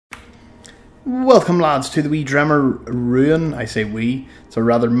Welcome lads to the wee Dwemer Ruin. I say we, it's a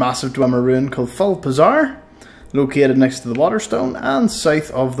rather massive Dwemer Ruin called Fahlbtharz, located next to the Waterstone and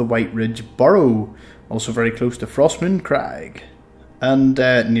south of the White Ridge Burrow, also very close to Frostmoon Crag and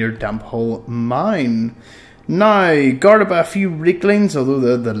near Damphole Mine. Now, guarded by a few Reeklings, although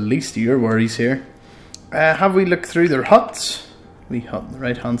they're the least of your worries here. Have we looked through their huts? We hut on the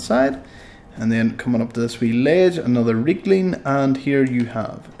right hand side, and then coming up to this wee ledge, another Reekling, and here you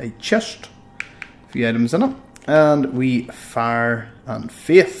have a chest. Few items in it, and we fire and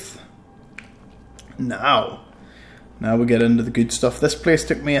faith. Now we get into the good stuff. This place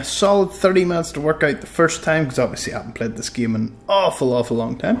took me a solid 30 minutes to work out the first time, because obviously I haven't played this game in an awful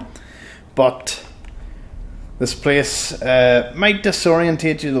long time. But this place might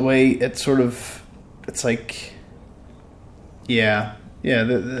disorientate you the way it sort of, it's like,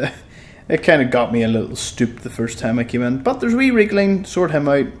 it kind of got me a little stooped the first time I came in. But there's a wee Reekling, sort him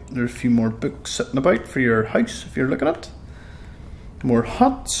out. There's a few more books sitting about for your house if you're looking at it. More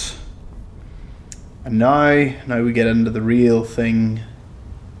huts. And now we get into the real thing.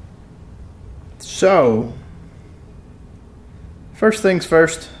 So, first things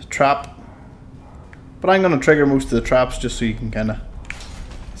first, trap. But I'm going to trigger most of the traps just so you can kind of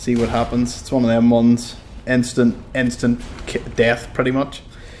see what happens. It's one of them ones, instant death pretty much.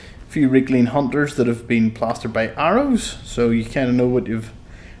 Few Reekling hunters that have been plastered by arrows, so you kind of know what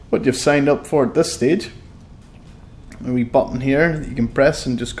you've signed up for at this stage. A wee button here that you can press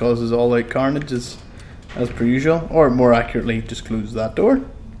and just causes all out carnage as per usual, or more accurately, just closes that door.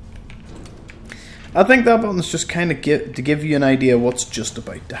 I think that button's just kind of to give you an idea of what's just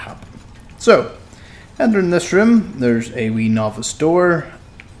about to happen. So, entering this room, there's a wee novice door,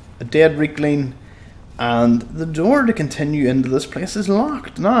 a dead Reekling, and the door to continue into this place is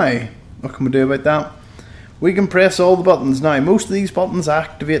locked. Now, what can we do about that? We can press all the buttons. Now, most of these buttons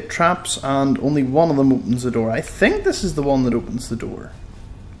activate traps, and only one of them opens the door. I think this is the one that opens the door.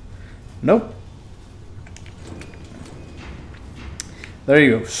 Nope. There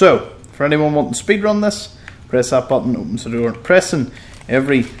you go. So, for anyone wanting to speedrun this, press that button, opens the door. Pressing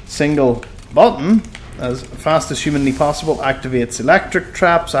every single button as fast as humanly possible activates electric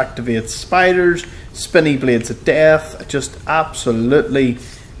traps, activates spiders, spinny blades of death, just absolutely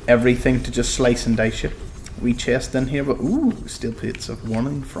everything to just slice and dice you. Wee chest in here, but ooh, steel plates of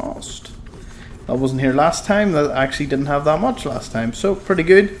warning frost. That wasn't here last time, that actually didn't have that much last time, so pretty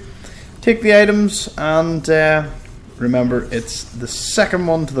good. Take the items and remember it's the second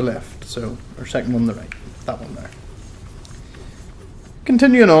one to the left, so, or second one to the right, that one there.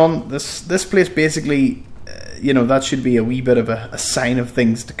 Continuing on, this place basically, that should be a wee bit of a sign of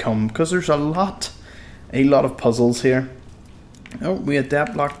things to come, because there's a lot of puzzles here. Oh, we had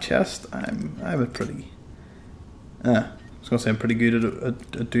that block chest. I'm a pretty, I was going to say I'm pretty good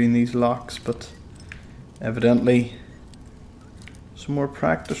at doing these locks, but evidently some more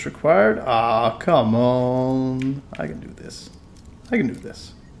practice required. Ah, come on. I can do this.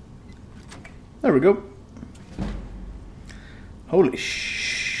 There we go. Holy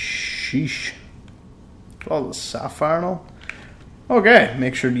sheesh. All the sapphire and all. Okay,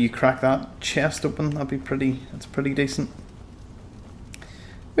 make sure you crack that chest open. That's pretty decent.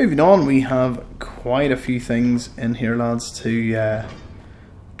 Moving on, we have quite a few things in here, lads, to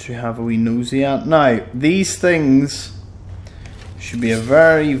have a wee nosy at. Now, these things should be a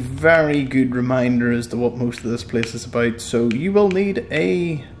very, very good reminder as to what most of this place is about. So you will need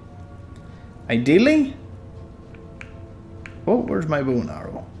ideally. Oh, where's my bow and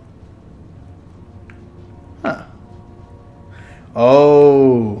arrow? Huh.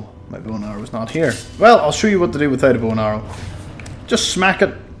 Oh, my bow and arrow is not here. Well, I'll show you what to do without a bow and arrow. Just smack it.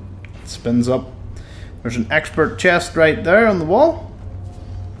 It spins up. There's an expert chest right there on the wall.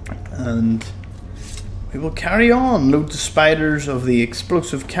 And we will carry on. Loads of spiders of the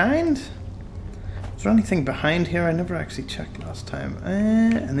explosive kind. Is there anything behind here? I never actually checked last time.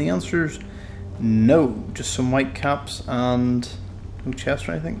 And the answer is no. Just some white caps and no chest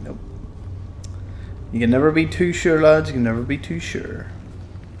or anything. Nope. You can never be too sure, lads. You can never be too sure.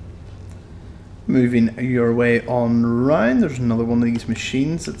 Moving your way on round, there's another one of these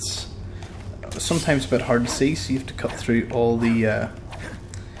machines. It's sometimes a bit hard to see, so you have to cut through all the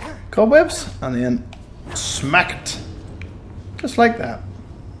cobwebs and then smack it. Just like that.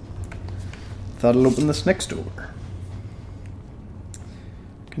 That'll open this next door.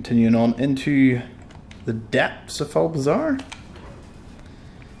 Continuing on into the depths of Fahlbtharz.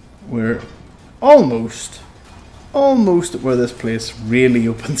 We're almost at where this place really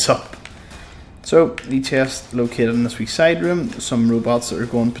opens up. So, the chest located in this wee side room. Some robots that are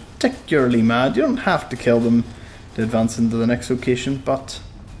going particularly mad. You don't have to kill them to advance into the next location, but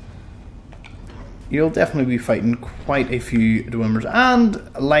you'll definitely be fighting quite a few Dwemers.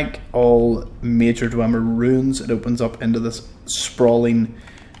 And like all major Dwemer ruins, it opens up into this sprawling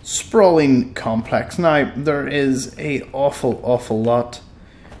complex. Now, there is a awful lot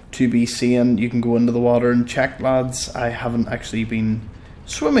to be seen. You can go into the water and check, lads. I haven't actually been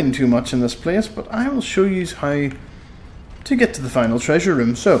swimming too much in this place, but I will show you how to get to the final treasure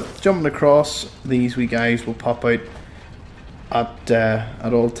room. So, jumping across, these wee guys will pop out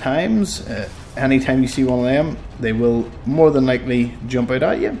at all times. Anytime you see one of them, they will more than likely jump out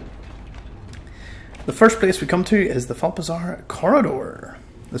at you. The first place we come to is the Fahlbtharz corridor.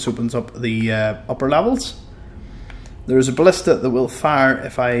 This opens up the upper levels. There's a ballista that will fire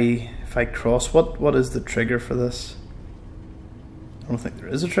if I cross. What is the trigger for this? I don't think there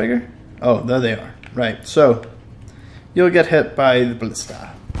is a trigger. Oh, there they are. Right, so you'll get hit by the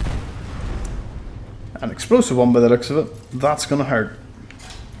ballista. An explosive one by the looks of it. That's going to hurt.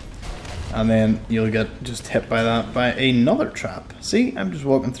 And then you'll get just hit by that by another trap. See, I'm just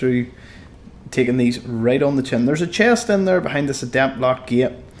walking through, taking these right on the chin. There's a chest in there behind this adept lock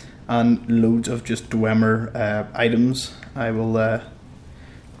gate, and loads of just Dwemer items. I will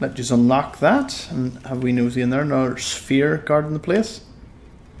let you unlock that, and have we nosy in there. Another sphere guarding the place.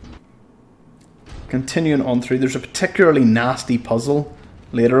 Continuing on through, there's a particularly nasty puzzle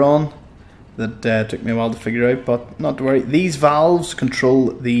later on that took me a while to figure out, but not to worry. These valves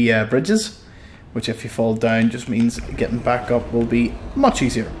control the bridges, which if you fall down just means getting back up will be much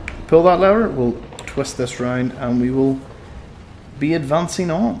easier. Pull that lever, we'll twist this round, and we will be advancing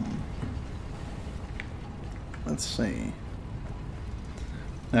on. Let's see.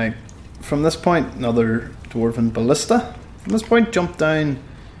 Now, from this point, another dwarven ballista. From this point, jump down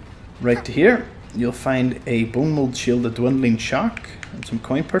right to here. You'll find a bone mold shield, a dwindling shock, and some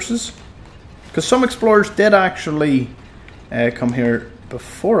coin purses. Because some explorers did actually come here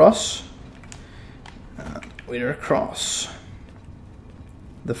before us. We're across.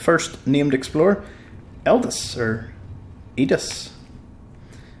 The first named explorer, Eldis, or Edis.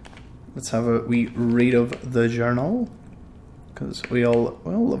 Let's have a wee read of the journal, because we all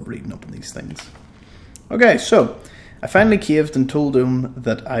love reading up on these things. Okay, so I finally caved and told him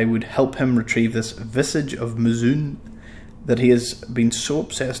that I would help him retrieve this Visage of Mzund that he has been so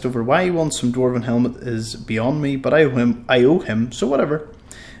obsessed over. Why he wants some dwarven helmet is beyond me, but I owe him, so whatever.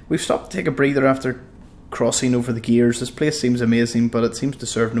 We've stopped to take a breather after crossing over the gears. This place seems amazing, but it seems to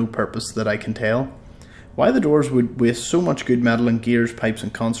serve no purpose that I can tell. Why the dwarves would waste so much good metal in gears, pipes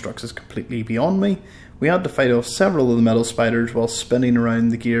and constructs is completely beyond me. We had to fight off several of the metal spiders while spinning around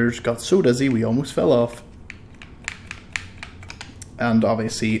the gears, got so dizzy we almost fell off. And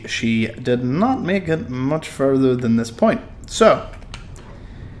obviously she did not make it much further than this point. So,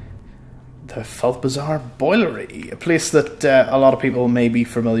 the Fahlbtharz Boilery, a place that a lot of people may be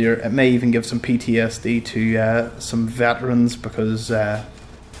familiar. It may even give some PTSD to some veterans, because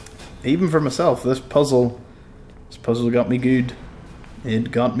even for myself, this puzzle got me good.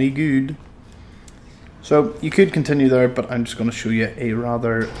 It got me good. So you could continue there, but I'm just going to show you a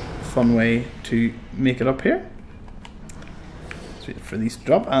rather fun way to make it up here. Let's wait for these to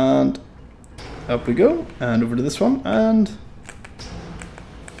drop, and up we go, and over to this one, and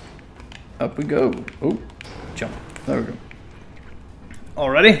up we go. Oh, jump. There we go.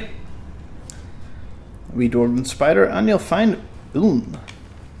 Alrighty. Wee dwarven spider, and you'll find Uln.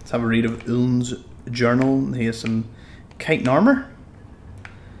 Let's have a read of Uln's journal. He has some chitin armor,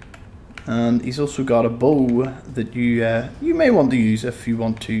 and he's also got a bow that you may want to use if you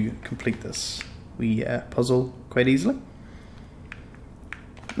want to complete this wee puzzle quite easily.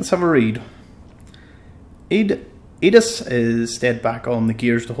 Let's have a read. Edis is stayed back on the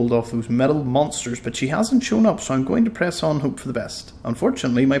gears to hold off those metal monsters, but she hasn't shown up, so I'm going to press on, hope for the best.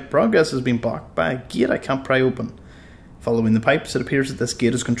 Unfortunately, my progress has been blocked by a gate I can't pry open. Following the pipes, it appears that this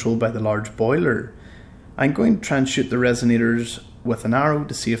gate is controlled by the large boiler. I'm going to try and shoot the resonators with an arrow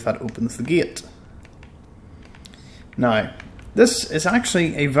to see if that opens the gate. Now, this is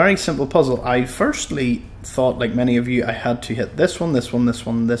actually a very simple puzzle. I firstly thought, like many of you, I had to hit this one, this one, this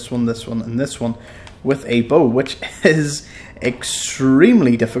one, this one, this one, and this one with a bow, which is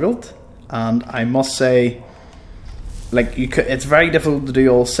extremely difficult. And I must say, like, it's very difficult to do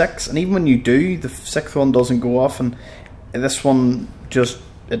all six, and even when you do, the sixth one doesn't go off, and this one just,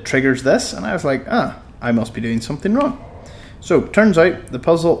 it triggers this, and I was like, I must be doing something wrong. So, turns out the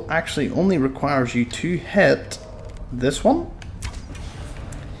puzzle actually only requires you to hit this one,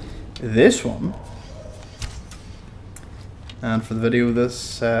 and for the video,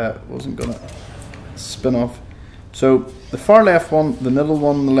 this wasn't gonna spin off. So, the far left one, the middle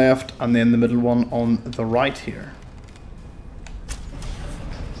one on the left, and then the middle one on the right here.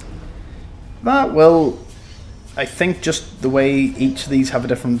 that will, I think, just the way each of these have a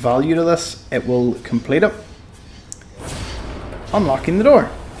different value to this, it will complete it. Unlocking the door,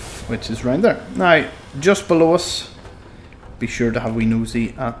 which is round there. Now, just below us, be sure to have a wee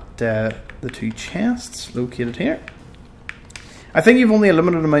nosy at the two chests located here. I think you've only a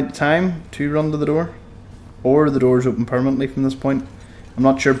limited amount of time to run to the door, or the door's open permanently from this point. I'm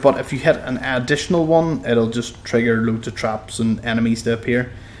not sure, but if you hit an additional one, it'll just trigger loads of traps and enemies to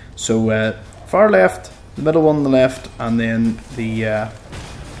appear. So far left, the middle one on the left, and then the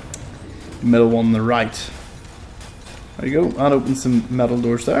middle one on the right. There you go, that opens some metal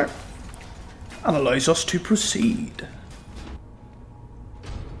doors there, and allows us to proceed.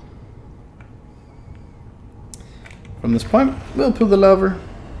 From this point, we'll pull the lever,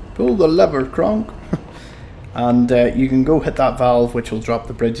 Kronk, and you can go hit that valve, which will drop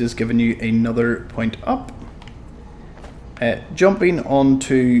the bridges, giving you another point up. Jumping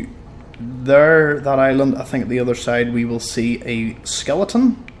onto that island, I think at the other side we will see a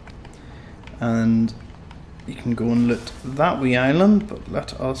skeleton, and you can go and loot that wee island, but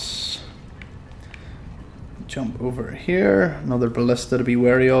let us jump over here. Another ballista to be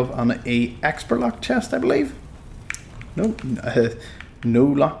wary of, and a expert lock chest, I believe. No, no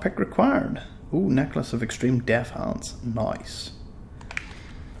lockpick required. Ooh, necklace of extreme death hands. Nice.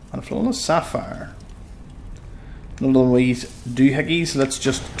 And a flawless sapphire. Another one of these doohickeys. Let's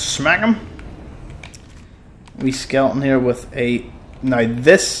just smack him. Wee skeleton here with a... Now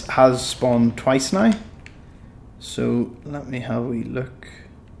this has spawned twice now. So let me have a wee look.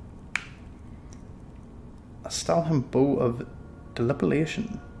 A Solstheim bow of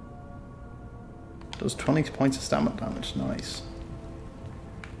delipilation. Does 20 points of stamina damage. Nice.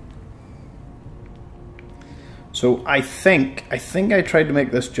 So I think I tried to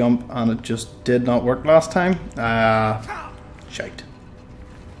make this jump and it just did not work last time. Shite.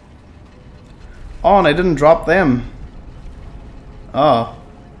 Oh, and I didn't drop them. Oh.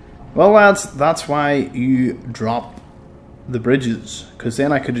 Well, lads, that's why you drop the bridges, because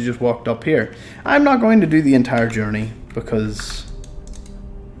then I could have just walked up here. I'm not going to do the entire journey because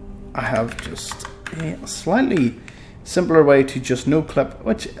I have just a slightly simpler way to just no clip,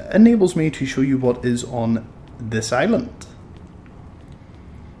 which enables me to show you what is on this island.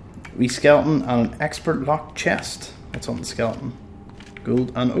 Wee skeleton and an expert lock chest. What's on the skeleton?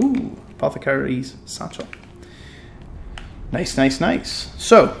 Gold and ooh, apothecary's satchel. Nice, nice, nice.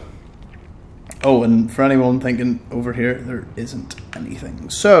 So, oh, and for anyone thinking over here, there isn't anything.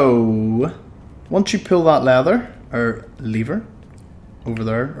 So, once you pull that lever over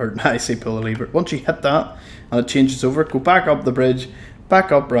there, or I say pull the lever, once you hit that and it changes over, go back up the bridge,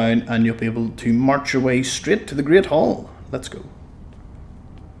 back up round, and you'll be able to march your way straight to the Great Hall. Let's go.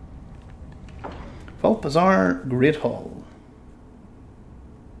 Fahlbtharz Great Hall.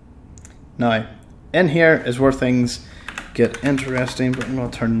 Now, in here is where things get interesting, but I'm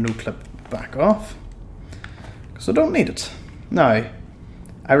going to turn no clip back off because I don't need it. Now,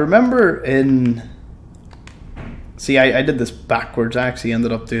 I remember in... See, I did this backwards. I actually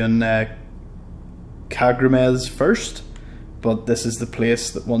ended up doing Kagrimez first, but this is the place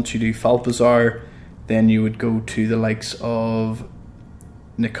that once you do Fahlbtharz, then you would go to the likes of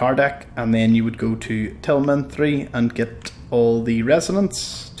Nikardek, and then you would go to Tilman 3 and get all the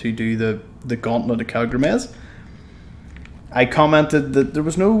resonance to do the Gauntlet of Kagrimez. I commented that there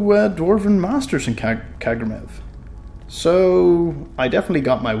was no Dwarven Masters in Kagrimev, so I definitely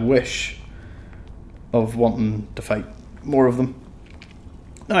got my wish of wanting to fight more of them.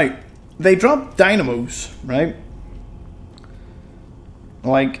 Now, they drop dynamos, right?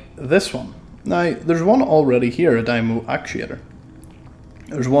 Like this one. Now, there's one already here, a dynamo actuator.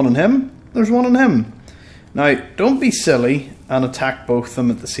 There's one on him, there's one on him. Now, don't be silly and attack both of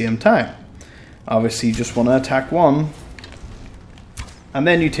them at the same time. Obviously, you just want to attack one, and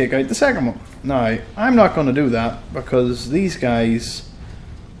then you take out the second one. Now, I'm not going to do that because these guys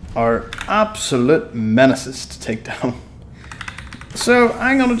are absolute menaces to take down. So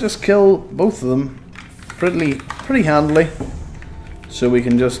I'm going to just kill both of them pretty handily, so we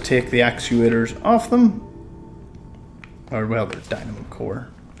can just take the actuators off them, or well, their dynamo core,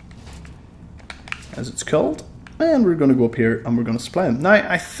 as it's called. And we're going to go up here and we're going to supply them. Now,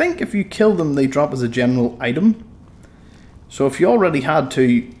 I think if you kill them, they drop as a general item. So if you already had to,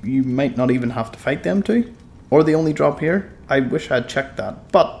 you might not even have to fight them two, or they only drop here. I wish I had checked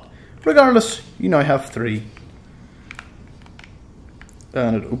that, but regardless, you now have 3.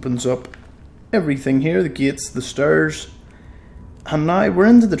 And it opens up everything here, the gates, the stairs, and now we're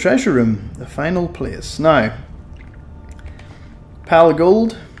into the treasure room, the final place. Now, pile of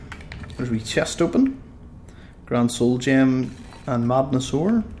gold, there's a wee chest open, Grand Soul Gem and Madness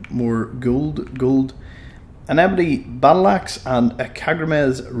Ore, more gold. An ebony battle axe and a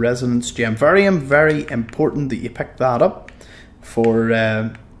Kagramez resonance gem. Very important that you pick that up, for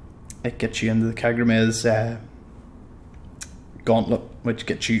it gets you into the Kagramez gauntlet, which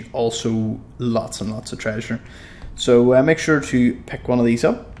gets you also lots and lots of treasure. So make sure to pick one of these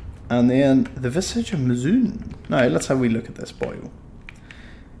up. And then the Visage of Mzund. Now let's have a wee look at this boy,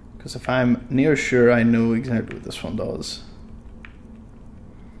 because if I'm near sure I know exactly what this one does.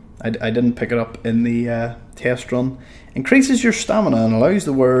 I didn't pick it up in the test run. Increases your stamina and allows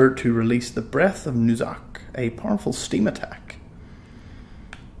the wearer to release the Breath of Nuzak, a powerful steam attack.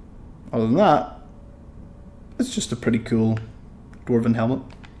 Other than that, it's just a pretty cool dwarven helmet.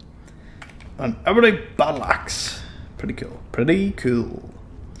 An ebony battle axe. Pretty cool.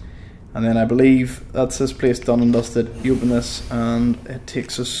 And then I believe that's this place done and dusted. You open this and it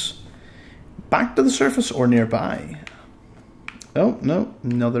takes us back to the surface or nearby. Oh no,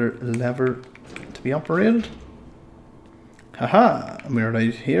 another lever to be operated. Haha, and we're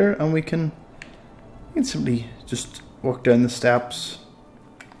out here and we can simply just walk down the steps.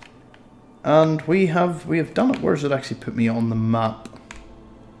 And we have done it. Where does it actually put me on the map?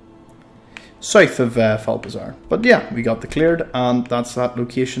 South of Fahlbtharz. But yeah, we got the cleared, and that's that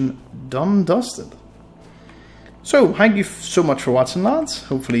location done and dusted. So, thank you so much for watching, lads.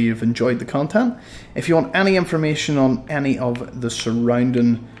 Hopefully you've enjoyed the content. If you want any information on any of the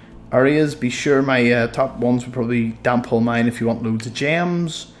surrounding areas, be sure my top ones would probably Dampole Mine if you want loads of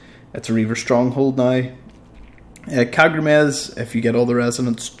gems. It's a Reaver stronghold now. Kagramez if you get all the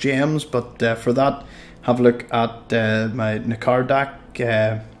resonance gems, but for that, have a look at my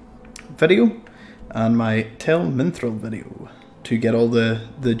Nakardak video and my Tel Minthral video to get all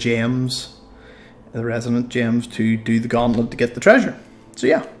the gems, the resonant gems, to do the gauntlet to get the treasure. So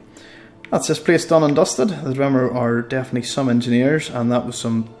yeah, that's this place done and dusted. The Dwemer are definitely some engineers, and that was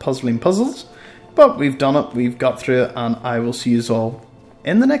some puzzling puzzles, but we've done it, we've got through it, and I will see you all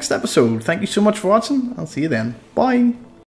in the next episode. Thank you so much for watching. I'll see you then. Bye.